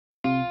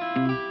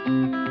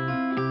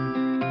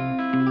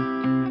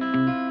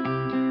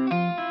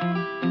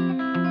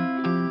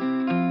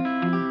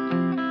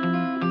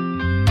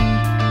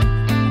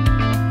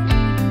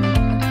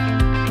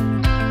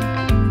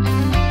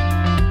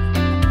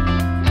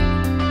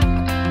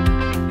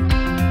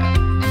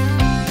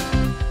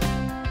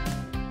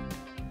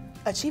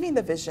Achieving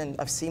the vision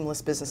of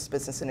seamless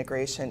business-to-business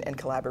integration and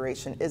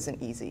collaboration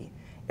isn't easy.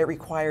 It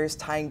requires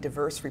tying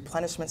diverse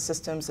replenishment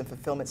systems and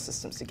fulfillment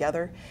systems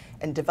together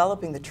and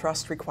developing the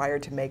trust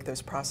required to make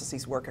those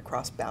processes work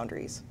across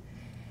boundaries.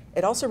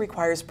 It also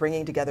requires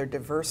bringing together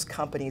diverse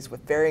companies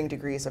with varying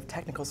degrees of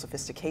technical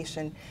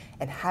sophistication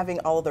and having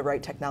all of the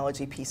right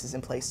technology pieces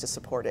in place to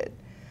support it.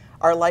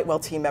 Our Lightwell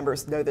team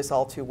members know this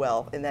all too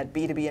well. In that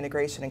B2B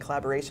integration and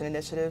collaboration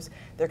initiatives,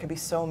 there can be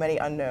so many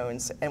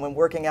unknowns, and when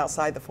working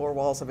outside the four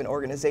walls of an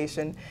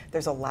organization,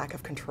 there's a lack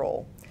of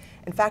control.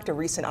 In fact, a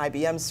recent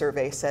IBM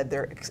survey said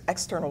their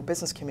external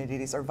business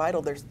communities are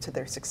vital to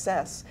their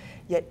success,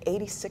 yet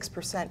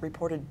 86%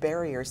 reported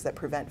barriers that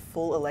prevent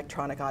full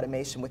electronic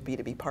automation with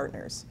B2B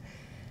partners.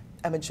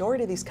 A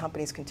majority of these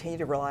companies continue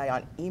to rely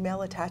on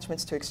email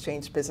attachments to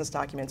exchange business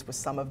documents with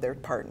some of their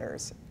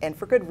partners. And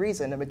for good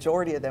reason, a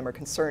majority of them are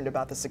concerned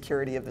about the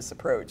security of this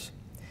approach.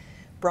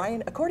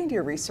 Brian, according to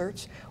your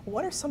research,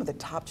 what are some of the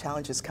top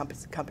challenges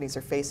companies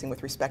are facing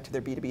with respect to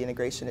their B2B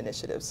integration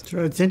initiatives? So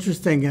it's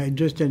interesting,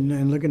 just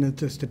in looking at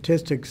the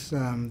statistics,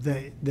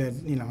 that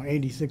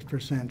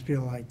 86%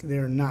 feel like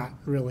they're not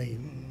really,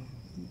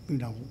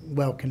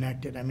 well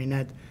connected. I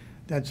mean,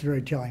 that's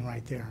very telling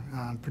right there,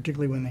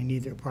 particularly when they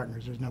need their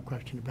partners. There's no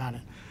question about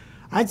it.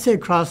 I'd say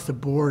across the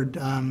board,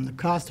 the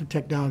cost of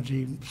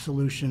technology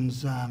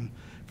solutions,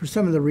 for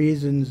some of the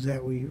reasons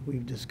that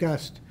we've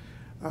discussed,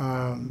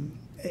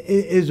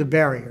 is a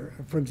barrier.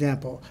 For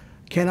example,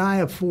 can I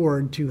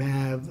afford to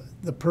have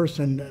the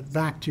person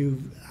back to,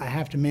 I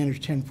have to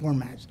manage 10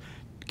 formats.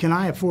 Can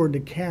I afford to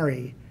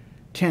carry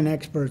 10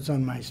 experts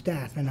on my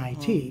staff in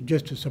IT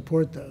just to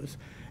support those?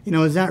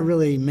 Is that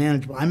really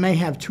manageable? I may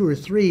have 2 or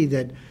 3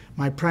 that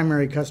my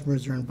primary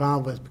customers are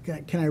involved with.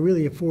 But can I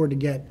really afford to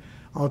get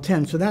all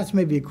 10? So that's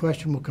maybe a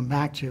question we'll come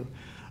back to.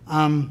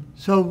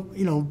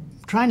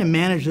 Trying to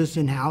manage this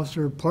in-house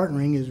or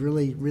partnering is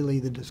really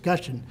the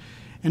discussion.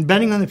 And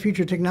betting on the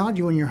future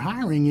technology when you're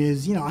hiring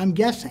is, I'm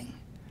guessing.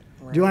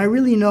 Right. Do I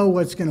really know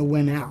what's going to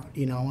win out?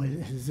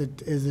 Is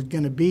it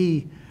going to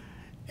be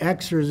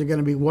X or is it going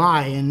to be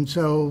Y? And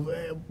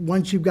so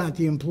once you've got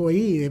the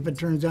employee, if it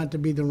turns out to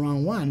be the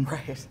wrong one,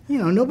 right.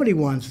 Nobody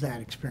wants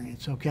that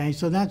experience, okay?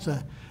 So that's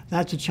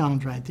a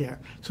challenge right there.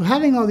 So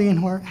having all the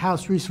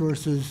in-house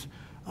resources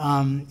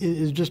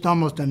is just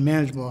almost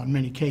unmanageable in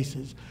many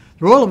cases.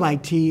 The role of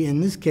IT in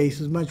this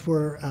case is much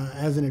more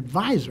as an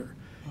advisor.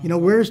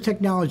 Where's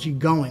technology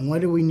going? What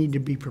do we need to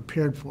be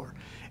prepared for?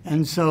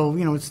 And so,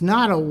 it's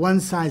not a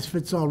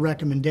one-size-fits-all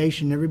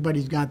recommendation.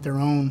 Everybody's got their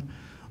own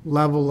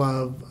level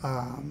of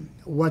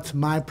what's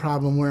my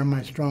problem, where am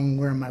I strong,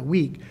 where am I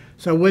weak.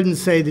 So I wouldn't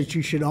say that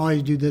you should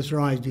always do this or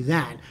always do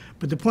that.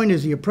 But the point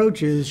is, the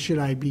approach is, should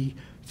I be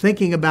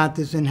thinking about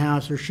this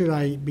in-house or should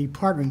I be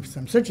partnering with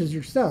some, such as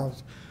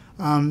yourselves,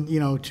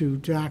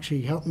 to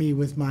actually help me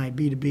with my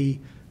B2B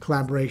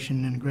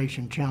collaboration and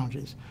integration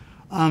challenges.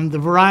 The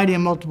variety of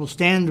multiple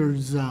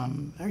standards,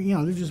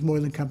 there's just more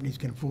than companies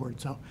can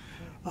afford. So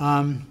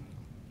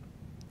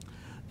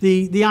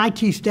the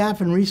IT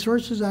staff and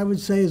resources, I would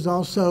say, is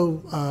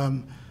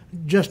also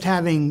just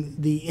having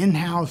the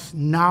in-house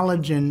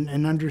knowledge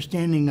and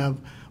understanding of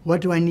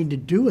what do I need to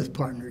do with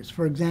partners.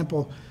 For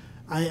example,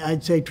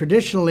 I'd say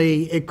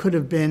traditionally it could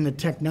have been a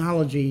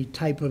technology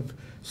type of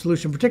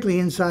solution, particularly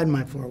inside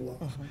my 4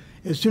 walls.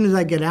 As soon as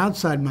I get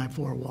outside my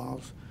 4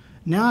 walls,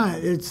 now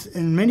it's,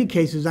 in many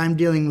cases, I'm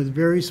dealing with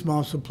very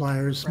small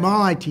suppliers,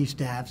 small IT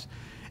staffs,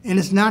 and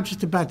it's not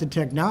just about the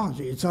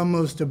technology. It's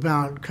almost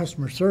about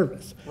customer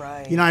service.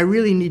 Right. I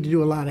really need to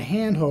do a lot of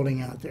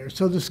hand-holding out there.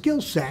 So the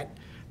skill set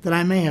that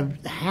I may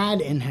have had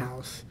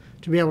in-house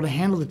to be able to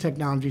handle the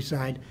technology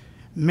side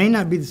may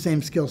not be the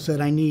same skill set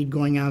I need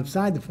going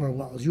outside the 4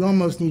 walls. You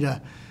almost need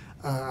a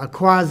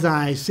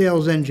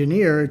quasi-sales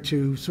engineer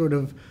to sort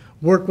of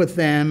work with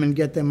them and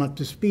get them up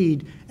to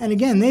speed. And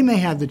again, they may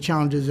have the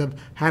challenges of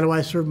how do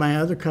I serve my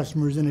other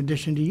customers in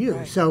addition to you.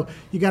 Right. So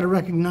you got to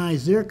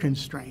recognize their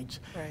constraints.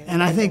 Right.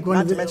 And I think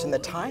not to mention the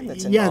time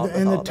that's involved. Yeah,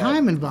 and the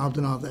time involved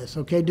in all this.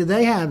 Okay, do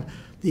they have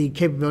the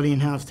capability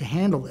in-house to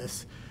handle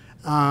this?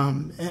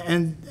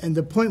 And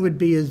the point would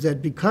be is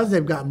that because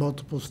they've got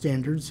multiple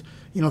standards,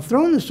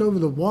 throwing this over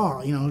the wall,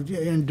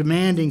 and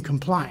demanding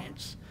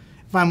compliance.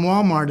 If I'm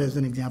Walmart, as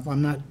an example,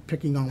 I'm not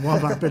picking on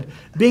Walmart, but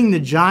being the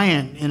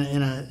giant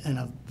in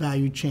a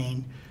value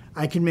chain,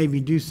 I can maybe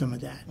do some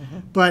of that.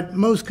 But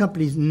most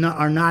companies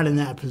are not in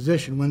that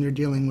position when they're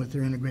dealing with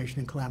their integration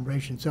and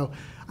collaboration. So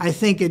I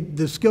think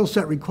the skill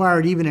set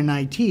required even in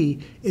IT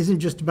isn't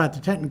just about the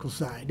technical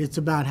side. It's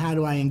about how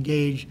do I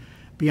engage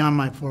beyond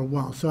my 4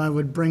 walls. So I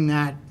would bring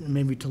that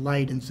maybe to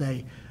light and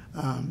say,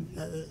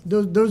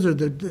 those are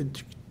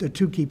the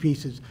 2 key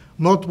pieces.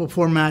 Multiple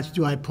formats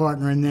do I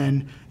partner, and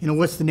then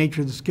what's the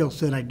nature of the skill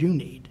set I do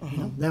need?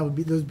 Those would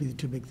be the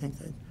 2 big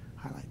things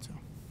highlight.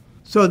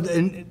 So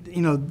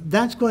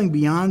that's going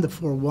beyond the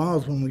four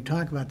walls when we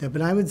talk about that.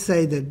 But I would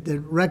say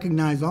that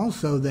recognize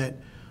also that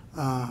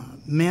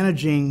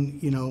managing,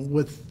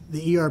 with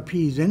the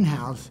ERPs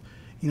in-house,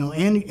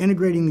 and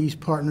integrating these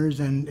partners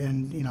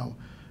and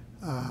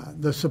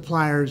the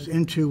suppliers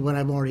into what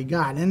I've already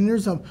got. And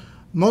there's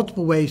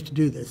multiple ways to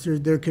do this.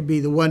 There could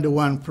be the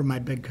one-to-one for my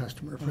big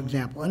customer, for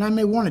example, and I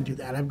may want to do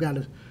that. I've got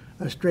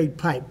a straight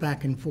pipe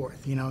back and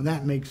forth.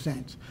 That makes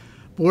sense.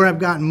 But where I've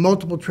got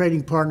multiple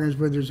trading partners,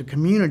 where there's a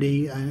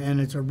community and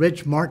it's a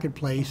rich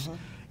marketplace,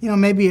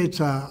 maybe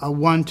it's a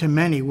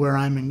one-to-many where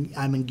I'm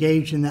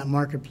engaged in that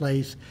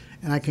marketplace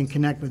and I can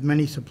connect with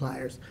many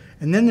suppliers.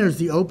 And then there's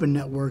the open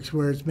networks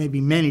where it's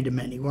maybe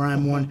many-to-many, where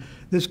I'm one.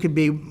 This could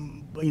be,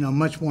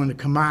 much more in the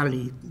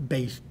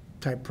commodity-based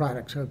type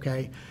products,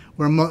 okay,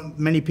 where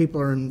many people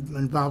are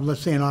involved,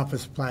 let's say in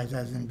office supplies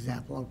as an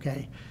example,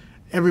 okay.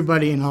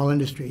 Everybody in all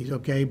industries,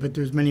 okay, but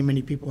there's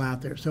many people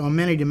out there. So a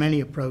many-to-many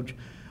approach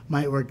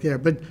might work there.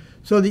 But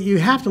so that you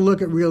have to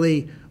look at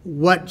really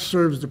what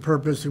serves the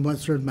purpose and what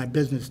serves my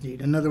business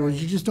need. In other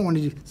words, you just don't want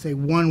to say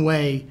one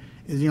way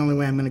is the only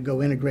way I'm going to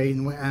go integrate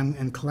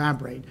and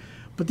collaborate.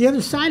 But the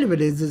other side of it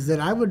is that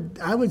I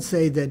would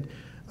say that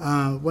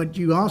what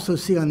you also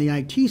see on the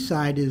IT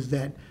side is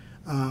that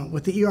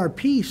with the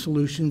ERP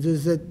solutions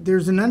is that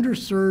there's an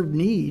underserved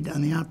need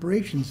on the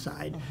operations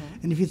side.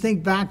 And if you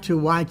think back to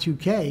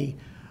Y2K,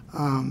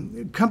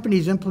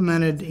 companies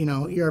implemented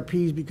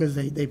ERPs because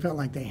they felt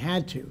like they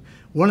had to.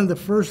 One of the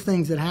first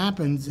things that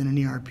happens in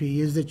an ERP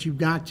is that you've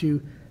got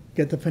to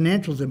get the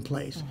financials in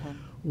place.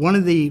 One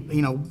of the,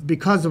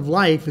 because of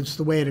life, it's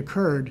the way it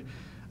occurred.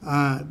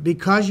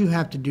 Because you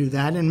have to do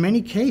that, in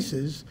many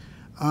cases,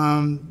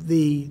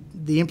 the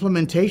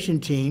implementation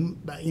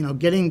team,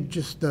 getting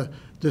just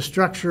the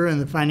structure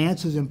and the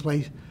finances in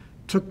place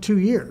took 2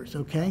 years,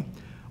 okay?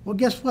 Well,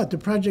 guess what? The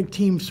project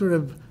team sort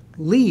of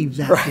leaves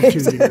after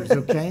 2 years,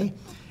 okay?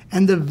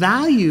 And the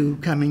value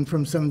coming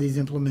from some of these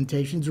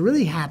implementations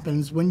really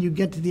happens when you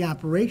get to the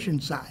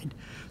operations side.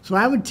 So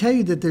I would tell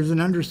you that there's an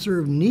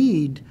underserved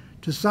need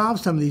to solve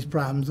some of these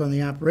problems on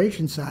the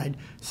operations side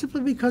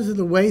simply because of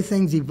the way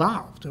things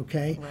evolved,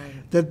 okay?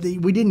 That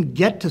we didn't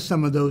get to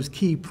some of those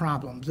key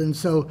problems. And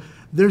so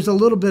there's a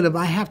little bit of,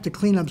 I have to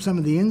clean up some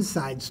of the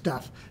inside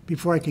stuff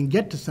before I can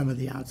get to some of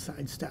the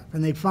outside stuff.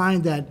 And they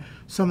find that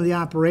some of the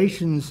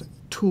operations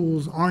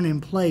tools aren't in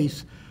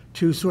place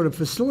to sort of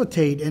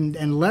facilitate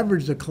and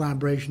leverage the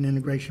collaboration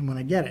integration when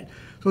I get it.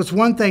 So it's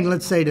one thing,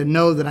 let's say, to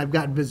know that I've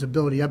got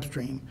visibility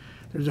upstream.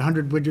 There's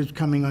 100 widgets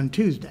coming on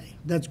Tuesday.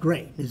 That's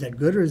great. Is that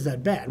good or is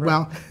that bad?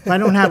 Well, if I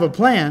don't have a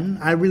plan,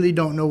 I really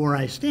don't know where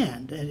I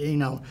stand.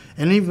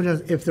 And even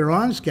if they're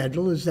on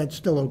schedule, is that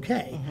still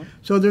okay?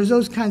 So there's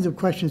those kinds of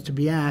questions to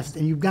be asked,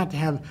 and you've got to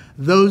have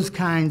those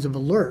kinds of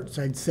alerts,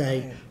 I'd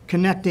say,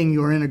 connecting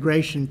your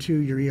integration to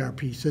your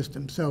ERP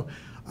system. So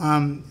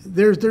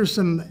there's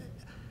some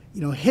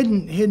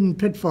hidden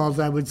pitfalls,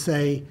 I would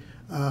say.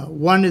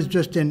 One is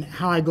just in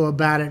how I go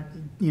about it.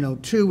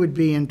 Two would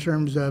be in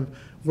terms of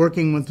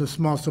working with the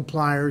small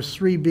suppliers,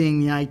 3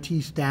 being the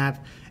IT staff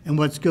and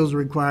what skills are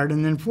required,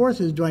 and then 4th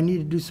is, do I need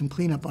to do some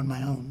cleanup on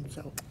my own?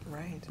 So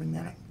bring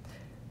that up.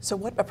 So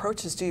what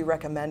approaches do you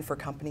recommend for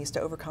companies to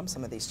overcome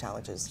some of these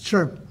challenges?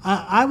 Sure.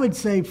 I would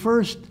say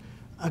first,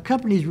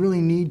 companies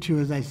really need to,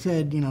 as I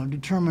said,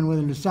 determine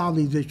whether to solve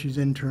these issues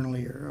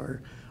internally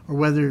or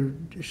whether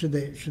should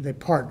they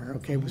partner,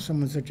 okay, with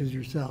someone such as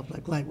yourself,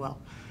 like Lightwell.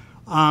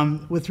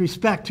 With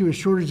respect to a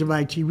shortage of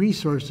IT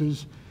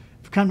resources,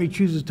 if a company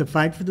chooses to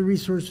fight for the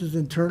resources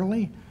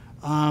internally,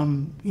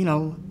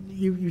 you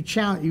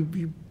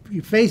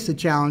face the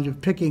challenge of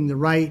picking the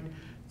right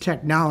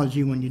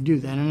technology when you do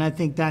that, and I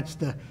think that's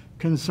the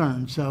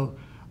concern. So,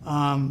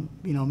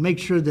 make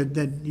sure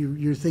that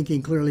you're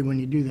thinking clearly when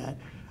you do that.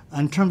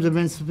 In terms of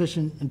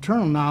insufficient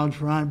internal knowledge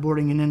for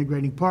onboarding and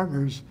integrating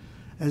partners,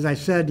 as I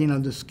said,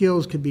 the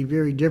skills could be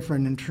very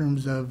different in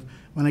terms of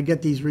when I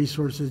get these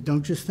resources,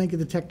 don't just think of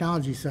the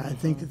technology side,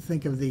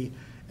 think of the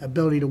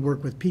ability to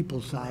work with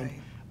people side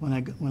when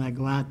I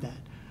go at that.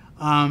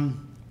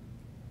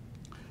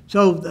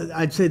 So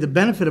I'd say the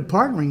benefit of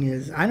partnering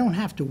is I don't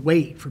have to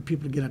wait for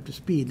people to get up to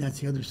speed. That's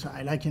the other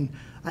side. I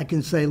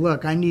can say,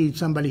 look, I need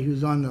somebody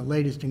who's on the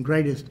latest and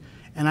greatest,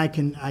 and I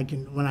can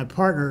when I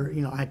partner,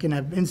 I can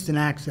have instant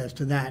access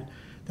to that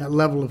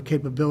level of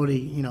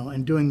capability,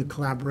 and doing the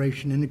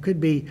collaboration. And it could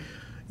be,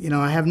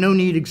 I have no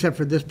need except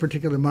for this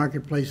particular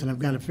marketplace, and I've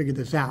got to figure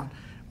this out.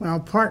 Well,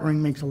 partnering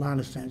makes a lot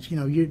of sense.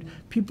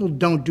 People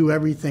don't do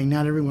everything.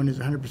 Not everyone is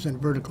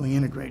 100% vertically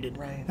integrated.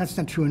 That's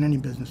not true in any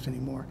business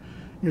anymore.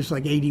 It's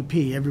like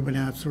ADP. Everybody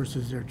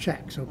outsources their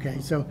checks.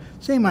 Okay, so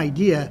same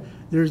idea.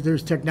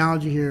 There's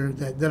technology here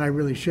that I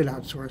really should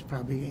outsource.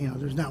 Probably,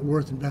 there's not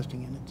worth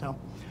investing in it. So,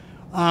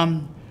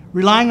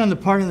 relying on the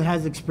partner that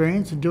has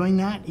experience of doing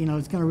that,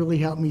 it's going to really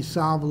help me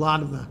solve a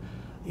lot of the,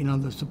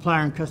 the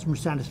supplier and customer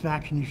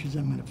satisfaction issues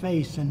I'm going to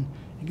face, and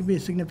it can be a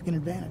significant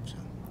advantage. So.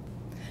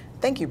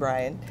 Thank you,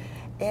 Brian.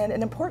 And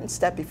an important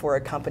step before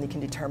a company can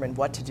determine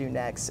what to do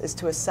next is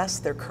to assess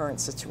their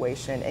current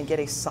situation and get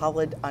a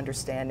solid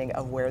understanding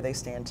of where they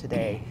stand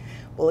today.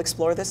 We'll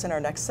explore this in our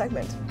next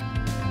segment.